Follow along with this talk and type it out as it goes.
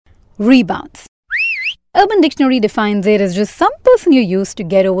rebounds. Urban Dictionary defines it as just some person you use to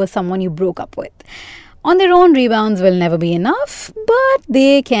get over someone you broke up with. On their own, rebounds will never be enough, but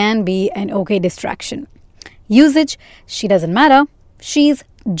they can be an okay distraction. Usage, she doesn't matter. She's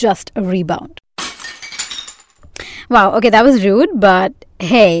just a rebound. Wow, okay, that was rude, but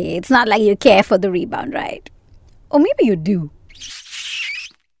hey, it's not like you care for the rebound, right? Or maybe you do.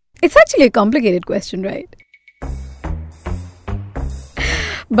 It's actually a complicated question, right?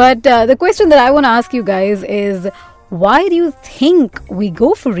 But the question that I want to ask you guys is, why do you think we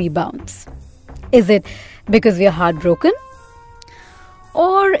go for rebounds? Is it because we are heartbroken?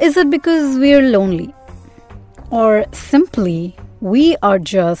 Or is it because we are lonely? Or simply, we are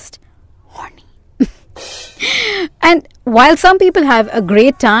just horny? And while some people have a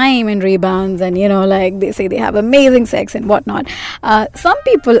great time in rebounds and, like they say they have amazing sex and whatnot, some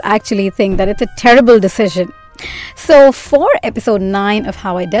people actually think that it's a terrible decision. So for episode 9 of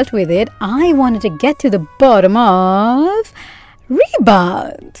How I Dealt With It, I wanted to get to the bottom of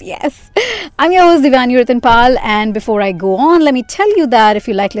rebounds. Yes. I'm your host Divani Ratanpal, and before I go on, let me tell you that if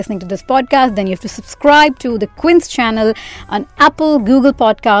you like listening to this podcast, then you have to subscribe to the Quince channel on Apple, Google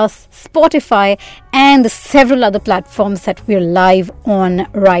Podcasts, Spotify, and the several other platforms that we're live on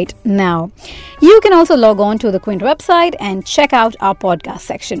right now. You can also log on to the Quint website and check out our podcast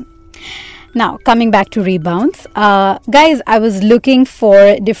section. Now, coming back to rebounds, guys, I was looking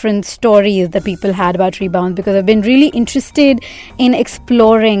for different stories that people had about rebounds because I've been really interested in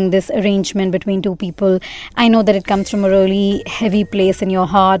exploring this arrangement between two people. I know that it comes from a really heavy place in your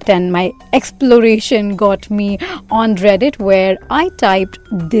heart, and my exploration got me on Reddit, where I typed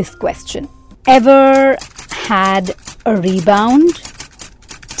this question. Ever had a rebound?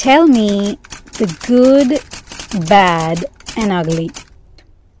 Tell me the good, bad, and ugly.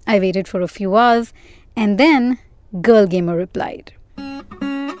 I waited for a few hours, and then Girl Gamer replied.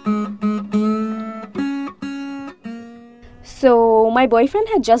 So, my boyfriend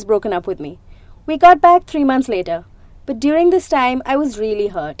had just broken up with me. We got back 3 months later. But during this time, I was really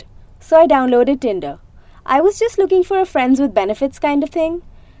hurt. So I downloaded Tinder. I was just looking for a friends with benefits kind of thing.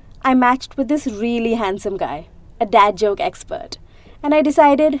 I matched with this really handsome guy, a dad joke expert. And I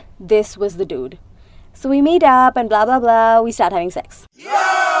decided this was the dude. So we meet up and blah blah blah, we start having sex.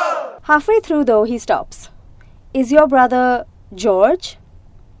 Halfway through though, he stops. Is your brother George?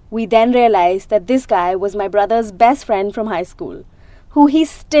 We then realized that this guy was my brother's best friend from high school, who he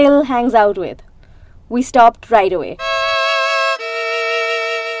still hangs out with. We stopped right away.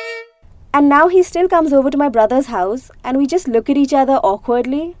 And now he still comes over to my brother's house and we just look at each other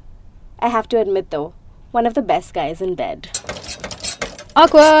awkwardly. I have to admit though, one of the best guys in bed.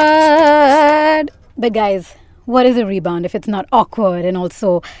 Awkward! But guys, what is a rebound if it's not awkward and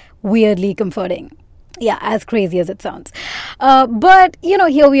also weirdly comforting? Yeah, as crazy as it sounds. But,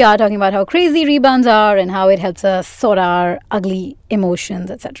 here we are talking about how crazy rebounds are and how it helps us sort our ugly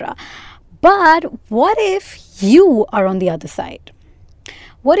emotions, etc. But what if you are on the other side?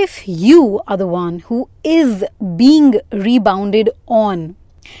 What if you are the one who is being rebounded on?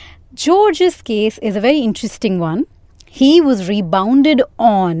 George's case is a very interesting one. He was rebounded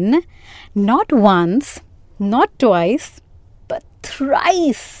on not once, not twice, but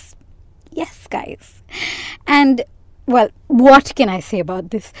thrice. Yes, guys. And, well, what can I say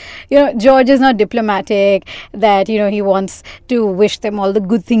about this? George is not diplomatic, that, he wants to wish them all the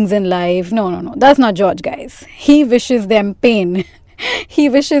good things in life. No. That's not George, guys. He wishes them pain. He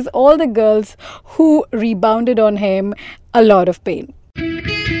wishes all the girls who rebounded on him a lot of pain.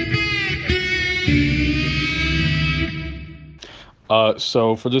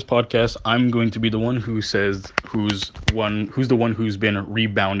 So for this podcast, I'm going to be the one who says who's the one who's been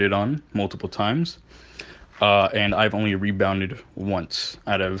rebounded on multiple times. And I've only rebounded once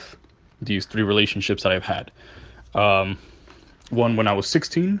out of these 3 relationships that I've had. One when I was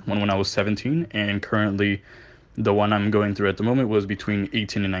 16, one when I was 17, and currently the one I'm going through at the moment was between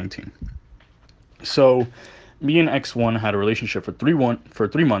 18 and 19. So me and X1 had a relationship for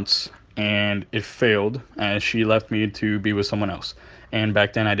 3 months, and it failed as she left me to be with someone else. And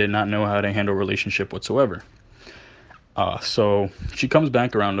back then I did not know how to handle a relationship whatsoever. So she comes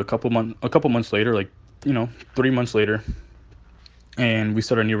back around a couple months later, 3 months later, and we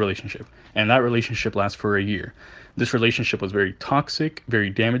start a new relationship. And that relationship lasts for a year. This relationship was very toxic, very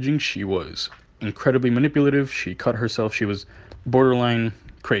damaging. She was incredibly manipulative. She cut herself. She was borderline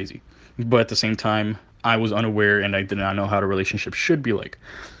crazy. But at the same time, I was unaware and I did not know how a relationship should be like.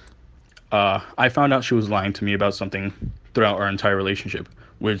 I found out she was lying to me about something throughout our entire relationship,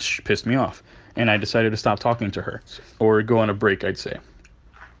 which pissed me off. And I decided to stop talking to her, or go on a break, I'd say.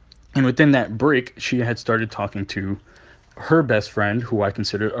 And within that break, she had started talking to her best friend, who I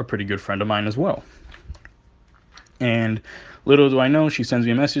consider a pretty good friend of mine as well. And little do I know, she sends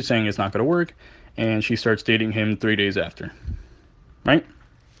me a message saying it's not going to work, and she starts dating him 3 days after, right?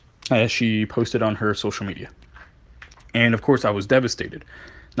 As she posted on her social media. And of course, I was devastated.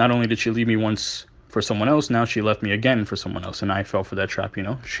 Not only did she leave me once for someone else, now she left me again for someone else, and I fell for that trap,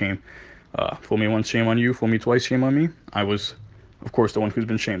 shame. Fool me once, shame on you. Fool me twice, shame on me. I was, of course, the one who's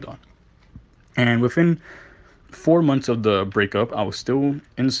been shamed on. And within 4 months of the breakup, I was still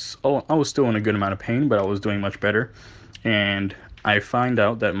in a good amount of pain, but I was doing much better. And I find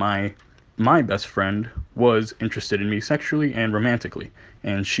out that my best friend was interested in me sexually and romantically,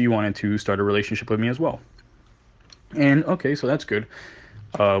 and she wanted to start a relationship with me as well. And okay, so that's good.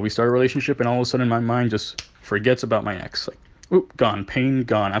 We start a relationship, and all of a sudden my mind just forgets about my ex. Like, oop, gone, pain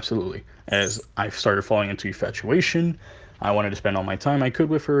gone, absolutely. As I started falling into infatuation, I wanted to spend all my time I could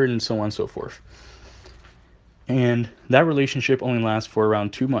with her, and so on and so forth. And that relationship only lasts for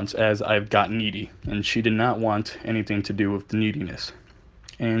around 2 months as I've got needy, and she did not want anything to do with the neediness.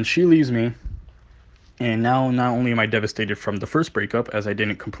 And she leaves me, and now not only am I devastated from the first breakup, as I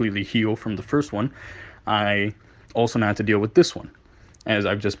didn't completely heal from the first one, I also now have to deal with this one, as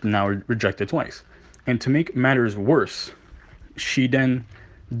I've just now rejected twice. And to make matters worse, she then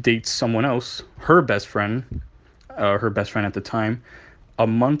dates someone else, her best friend at the time, a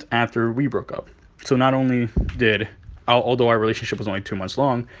month after we broke up. So not only did, although our relationship was only 2 months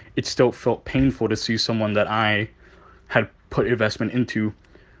long, it still felt painful to see someone that I had put investment into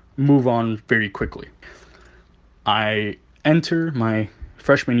move on very quickly. I enter my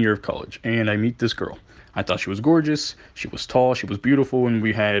freshman year of college, and I meet this girl. I thought she was gorgeous, she was tall, she was beautiful, and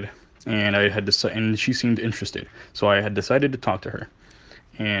she seemed interested. So I had decided to talk to her.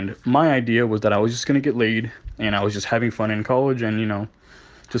 And my idea was that I was just going to get laid, and I was just having fun in college, and,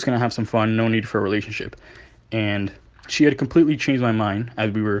 just going to have some fun, no need for a relationship. And she had completely changed my mind,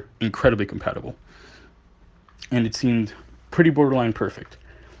 as we were incredibly compatible. And it seemed pretty borderline perfect.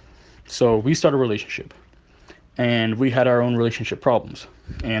 So we started a relationship. And we had our own relationship problems.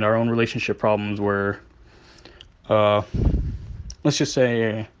 And our own relationship problems were, let's just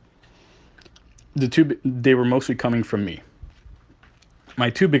say, they were mostly coming from me. My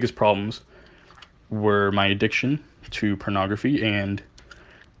two biggest problems were my addiction to pornography and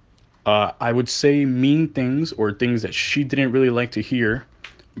I would say mean things or things that she didn't really like to hear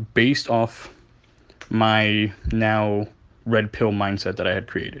based off my now red pill mindset that I had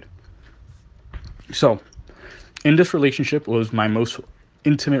created. So, in this relationship was my most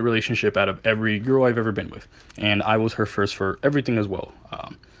intimate relationship out of every girl I've ever been with. And I was her first for everything as well.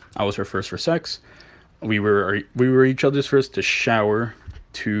 I was her first for sex. We were each other's first to shower,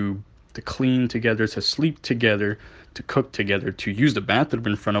 to clean together, to sleep together, to cook together, to use the bathroom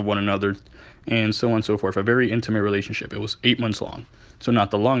in front of one another, and so on and so forth. A very intimate relationship. It was 8 months long. So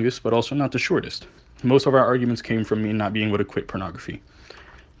not the longest, but also not the shortest. Most of our arguments came from me not being able to quit pornography.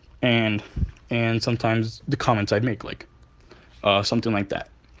 And sometimes the comments I'd make, like something like that.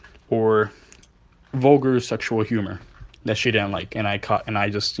 Or vulgar sexual humor that she didn't like, and I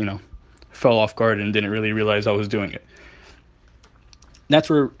just, fell off guard and didn't really realize I was doing it. That's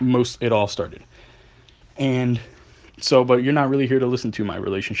where it all started. And so, but you're not really here to listen to my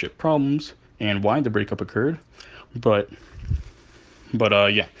relationship problems and why the breakup occurred. But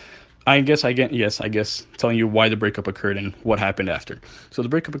yeah, I guess telling you why the breakup occurred and what happened after. So the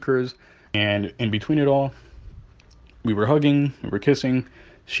breakup occurs, and in between it all, we were hugging, we were kissing.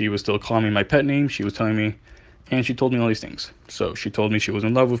 She was still calling me my pet name. She was telling me, and she told me all these things. So she told me she was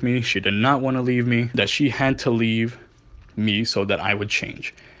in love with me. She did not want to leave me, that she had to leave me so that I would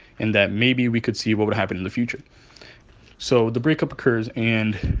change, and that maybe we could see what would happen in the future. So the breakup occurs,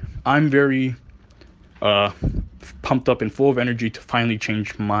 and I'm very pumped up and full of energy to finally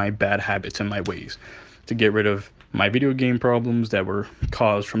change my bad habits and my ways, to get rid of my video game problems that were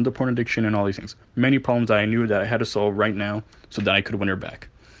caused from the porn addiction and all these things. Many problems that I knew that I had to solve right now so that I could win her back.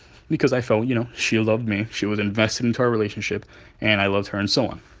 Because I felt, she loved me, she was invested into our relationship, and I loved her, and so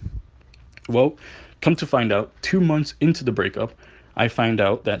on. Well, come to find out, 2 months into the breakup, I find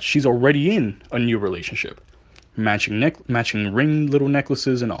out that she's already in a new relationship. Matching ring little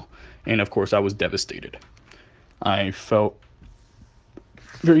necklaces and all. And of course, I was devastated. I felt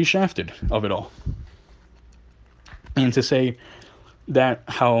very shafted of it all. And to say that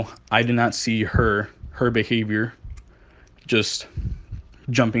how I did not see her behavior just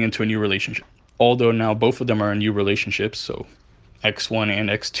jumping into a new relationship. Although now both of them are in new relationships, so X1 and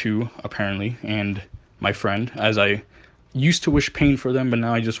X2 apparently, and my friend, as I used to wish pain for them, but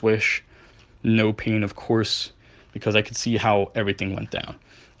now I just wish no pain, of course, because I could see how everything went down.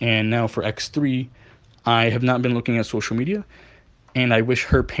 And now for X3, I have not been looking at social media, and I wish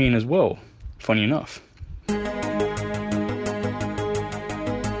her pain as well, funny enough.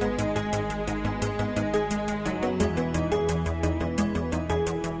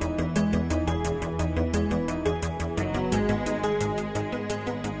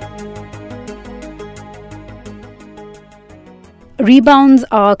 Rebounds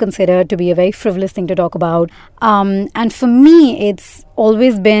are considered to be a very frivolous thing to talk about. And for me, it's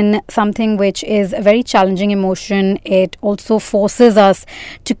always been something which is a very challenging emotion. It also forces us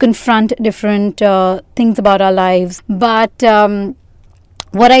to confront different things about our lives. But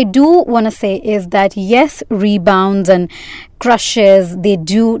what I do want to say is that yes, rebounds and crushes, they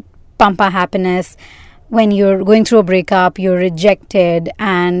do pump our happiness. When you're going through a breakup, you're rejected,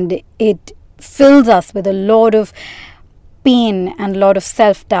 and it fills us with a lot of pain and a lot of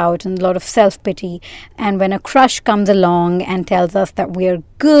self-doubt and a lot of self-pity. And when a crush comes along and tells us that we're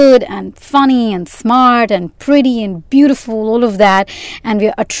good and funny and smart and pretty and beautiful, all of that, and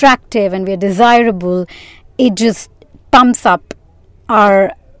we're attractive and we're desirable, it just pumps up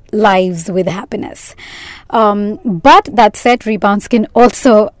our lives with happiness. But that said, rebounds can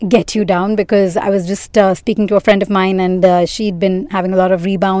also get you down, because I was just speaking to a friend of mine, and she'd been having a lot of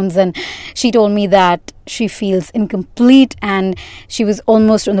rebounds, and she told me that she feels incomplete and she was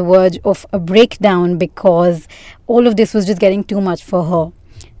almost on the verge of a breakdown because all of this was just getting too much for her.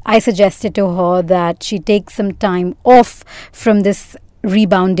 I suggested to her that she take some time off from this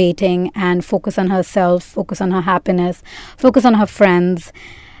rebound dating and focus on herself, focus on her happiness, focus on her friends.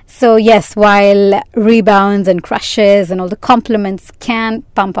 So yes, while rebounds and crushes and all the compliments can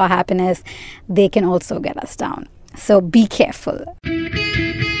pump our happiness, they can also get us down. So be careful.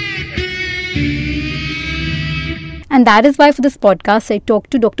 And that is why for this podcast, I talked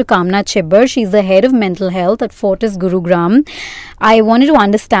to Dr. Kamna Chibber. She's the head of mental health at Fortis Gurugram. I wanted to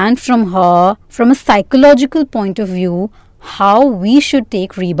understand from her, from a psychological point of view, how we should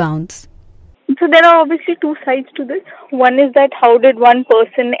take rebounds. So there are obviously two sides to this. One is that how did one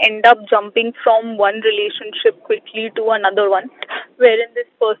person end up jumping from one relationship quickly to another one, wherein this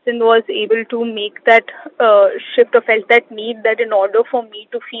person was able to make that shift or felt that need that in order for me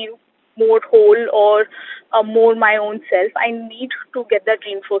to feel more whole or more my own self, I need to get that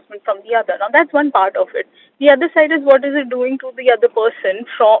reinforcement from the other. Now that's one part of it. The other side is what is it doing to the other person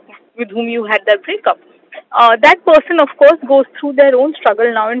with whom you had that breakup. That person, of course, goes through their own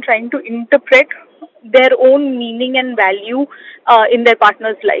struggle now in trying to interpret their own meaning and value in their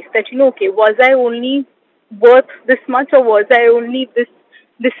partner's life. That, okay, was I only worth this much, or was I only this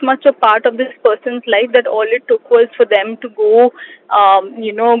much a part of this person's life that all it took was for them to go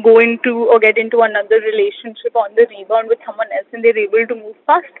into or get into another relationship on the rebound with someone else, and they're able to move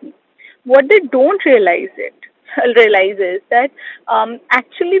past me. What they don't realize is that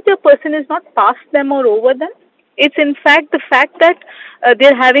actually the person is not past them or over them. It's in fact the fact that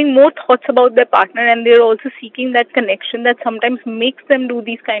they're having more thoughts about their partner, and they're also seeking that connection that sometimes makes them do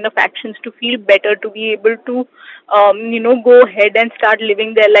these kind of actions to feel better, to be able to go ahead and start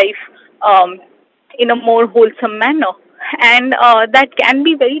living their life in a more wholesome manner. And that can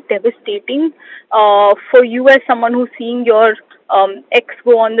be very devastating for you as someone who's seeing your ex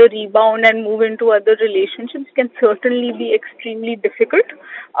go on the rebound and move into other relationships. Can certainly be extremely difficult,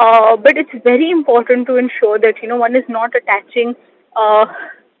 but it's very important to ensure that one is not attaching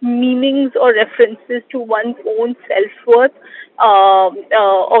meanings or references to one's own self-worth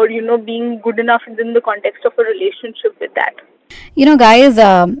or being good enough within the context of a relationship with that. Guys,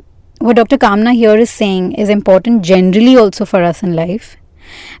 what Dr. Kamna here is saying is important generally also for us in life,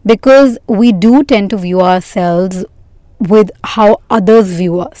 because we do tend to view ourselves with how others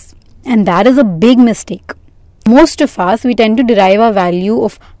view us, and that is a big mistake. Most of us, we tend to derive our value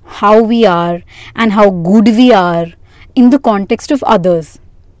of how we are and how good we are in the context of others.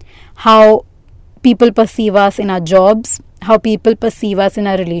 How people perceive us in our jobs, how people perceive us in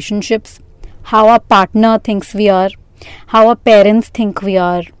our relationships, how our partner thinks we are, how our parents think we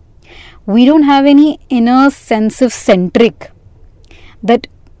are. We don't have any inner sense of centric, that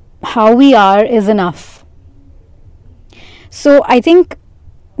how we are is enough. So I think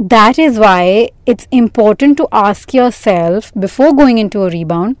that is why it's important to ask yourself before going into a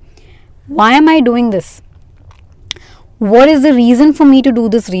rebound, why am I doing this? What is the reason for me to do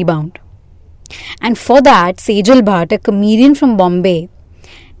this rebound? And for that, Sejal Bhatt, a comedian from Bombay,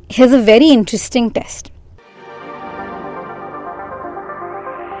 has a very interesting test.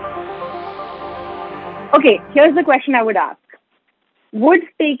 Okay, here's the question I would ask. Would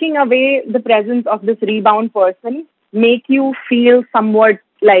taking away the presence of this rebound person make you feel somewhat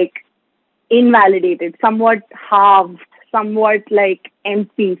like invalidated, somewhat halved, somewhat like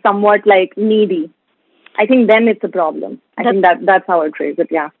empty, somewhat like needy? I think then it's a problem. I think that's how I phrase it.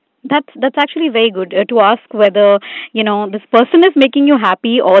 Yeah. That's actually very good to ask whether this person is making you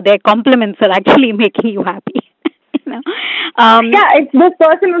happy or their compliments are actually making you happy. If this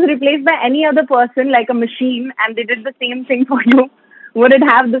person was replaced by any other person, like a machine, and they did the same thing for you, would it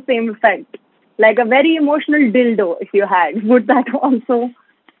have the same effect? Like a very emotional dildo, if you had, would that also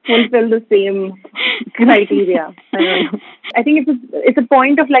fulfill the same criteria? I don't know. I think it's a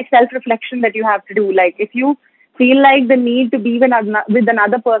point of like self-reflection that you have to do. Like if you feel like the need to be with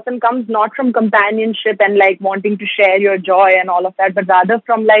another person comes not from companionship and like wanting to share your joy and all of that, but rather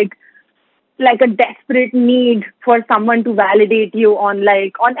from like a desperate need for someone to validate you on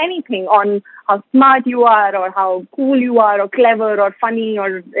anything, on how smart you are or how cool you are or clever or funny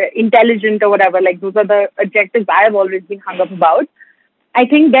or intelligent or whatever. Like those are the adjectives I have always been hung up about. I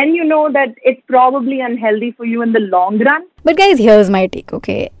think then you know that it's probably unhealthy for you in the long run. But guys, here's my take,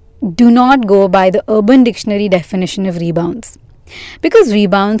 okay? Do not go by the Urban Dictionary definition of rebounds. Because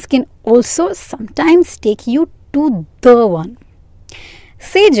rebounds can also sometimes take you to the one.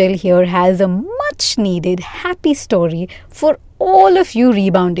 Sejal here has a much needed happy story for all of you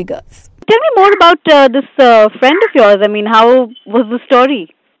rebound diggers. Tell me more about this friend of yours. I mean, how was the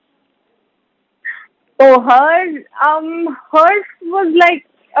story? So hers was like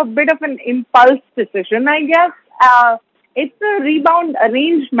a bit of an impulse decision, I guess. It's a rebound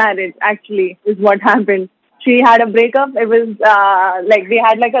arranged marriage, actually, is what happened. She had a breakup. It was they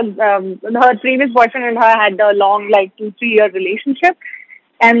had like her previous boyfriend and her had a long 2-3 year relationship.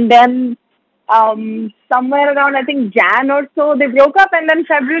 And then somewhere around, I think, Jan or so, they broke up. And then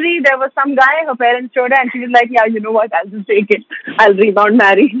February, there was some guy, her parents showed her, and she was like, yeah, you know what, I'll just take it. I'll rebound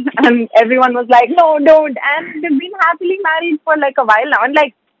marry. And everyone was like, no, don't. And they've been happily married for like a while now. And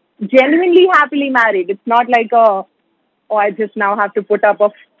like, genuinely happily married. It's not like I just now have to put up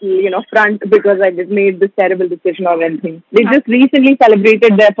a front because I just made this terrible decision or anything. They just recently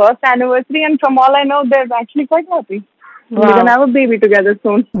celebrated their first anniversary. And from all I know, they're actually quite happy. Wow. We're going to have a baby together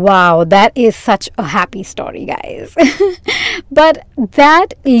soon. Wow, that is such a happy story, guys. But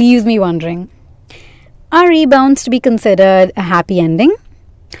that leaves me wondering, are rebounds to be considered a happy ending?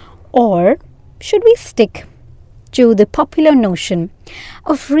 Or should we stick to the popular notion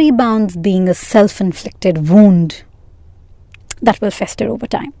of rebounds being a self-inflicted wound that will fester over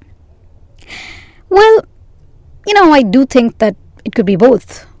time? Well, I do think that it could be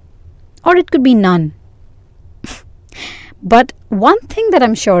both. Or it could be none. But one thing that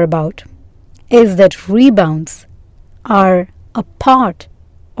I'm sure about is that rebounds are a part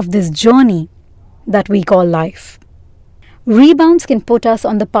of this journey that we call life. Rebounds can put us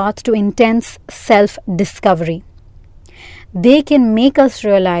on the path to intense self-discovery. They can make us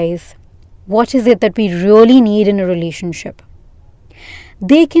realize what is it that we really need in a relationship.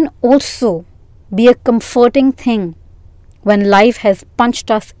 They can also be a comforting thing when life has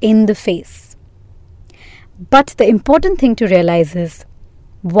punched us in the face. But the important thing to realize is,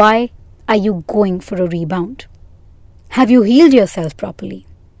 why are you going for a rebound? Have you healed yourself properly?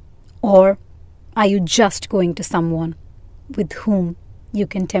 Or are you just going to someone with whom you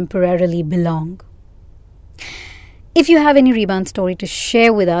can temporarily belong? If you have any rebound story to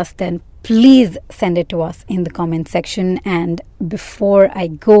share with us, then please send it to us in the comment section. And before I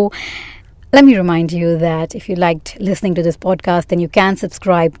go, let me remind you that if you liked listening to this podcast, then you can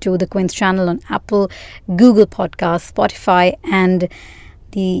subscribe to the Quince channel on Apple, Google Podcasts, Spotify, and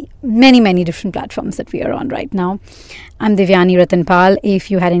the many, many different platforms that we are on right now. I'm Devyani Ratanpal. If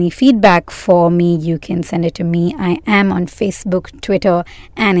you had any feedback for me, you can send it to me. I am on Facebook, Twitter,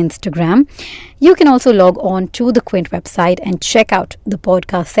 and Instagram. You can also log on to the Quint website and check out the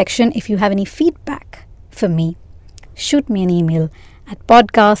podcast section. If you have any feedback for me, shoot me an email at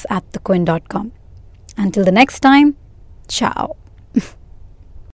podcast@thequint.com. Until the next time, ciao.